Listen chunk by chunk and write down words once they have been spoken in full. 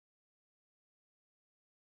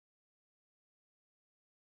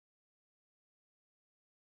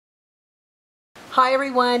Hi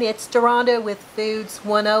everyone, it's Deronda with Foods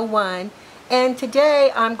 101, and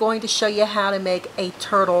today I'm going to show you how to make a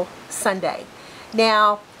turtle sundae.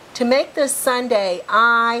 Now, to make this sundae,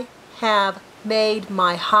 I have made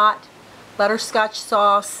my hot butterscotch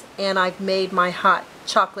sauce and I've made my hot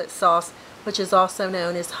chocolate sauce, which is also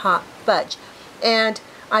known as hot fudge. And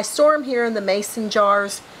I store them here in the mason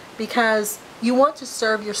jars because you want to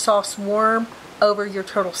serve your sauce warm over your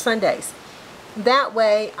turtle sundaes. That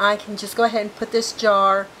way I can just go ahead and put this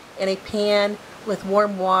jar in a pan with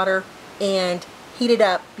warm water and heat it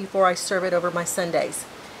up before I serve it over my sundaes.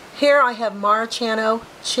 Here I have Maraschino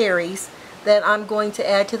cherries that I'm going to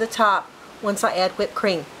add to the top once I add whipped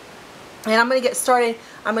cream. And I'm going to get started.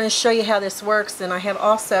 I'm going to show you how this works, and I have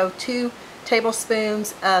also 2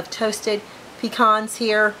 tablespoons of toasted pecans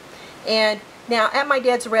here. And now at my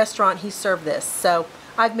dad's restaurant he served this, so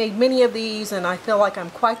I've made many of these and I feel like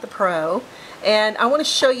I'm quite the pro. And I want to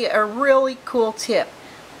show you a really cool tip.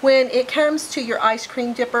 When it comes to your ice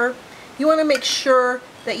cream dipper, you want to make sure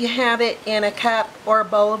that you have it in a cup or a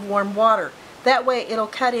bowl of warm water. That way it'll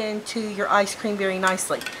cut into your ice cream very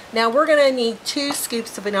nicely. Now we're going to need 2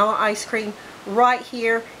 scoops of vanilla ice cream right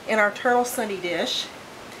here in our turtle sundae dish.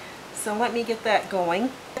 So let me get that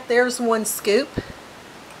going. There's 1 scoop.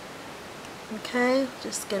 Okay,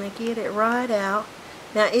 just going to get it right out.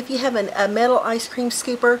 Now if you have a metal ice cream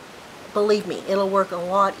scooper, believe me, it'll work a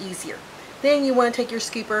lot easier. Then you want to take your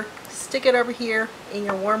scooper, stick it over here in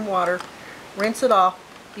your warm water, rinse it off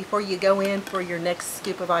before you go in for your next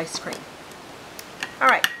scoop of ice cream.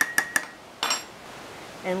 Alright,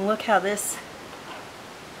 and look how this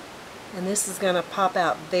is going to pop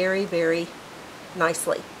out very, very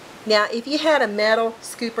nicely. Now if you had a metal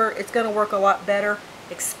scooper, it's going to work a lot better,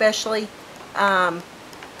 especially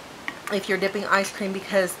if you're dipping ice cream,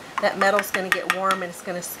 because that metal's going to get warm and it's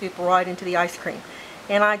going to scoop right into the ice cream.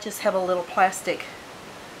 And I just have a little plastic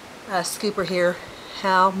scooper here.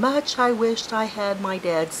 How much I wished I had my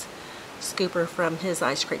dad's scooper from his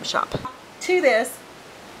ice cream shop. To this,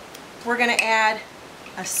 we're going to add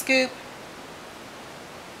a scoop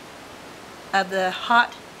of the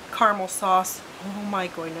hot caramel sauce. Oh my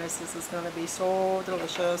goodness, this is going to be so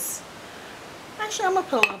delicious. Actually, I'm going to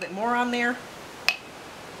put a little bit more on there.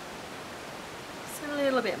 A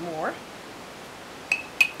little bit more,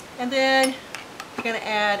 and then you're going to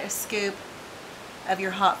add a scoop of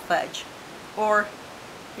your hot fudge or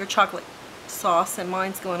your chocolate sauce, and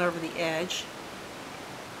mine's going over the edge.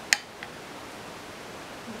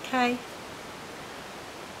 Okay,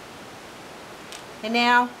 and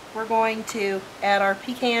now we're going to add our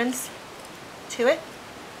pecans to it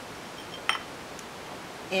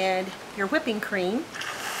and your whipping cream.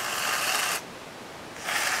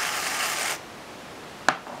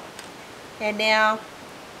 And now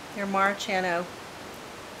your Maraschino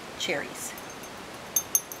cherries.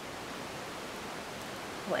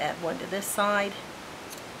 We'll add 1 to this side.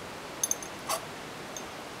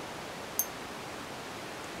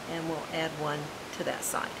 And we'll add 1 to that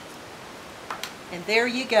side. And there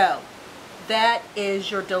you go. That is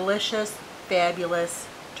your delicious, fabulous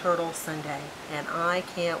turtle sundae. And I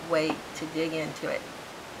can't wait to dig into it.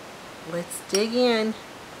 Let's dig in.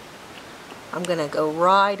 I'm going to go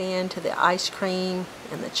right into the ice cream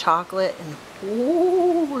and the chocolate, and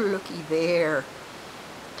ooh, looky there.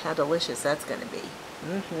 How delicious that's going to be.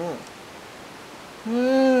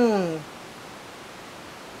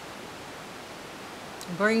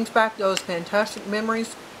 Brings back those fantastic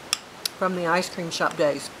memories from the ice cream shop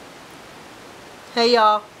days. Hey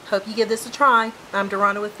y'all, hope you give this a try. I'm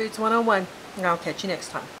Deronda with Foods 101, and I'll catch you next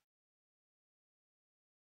time.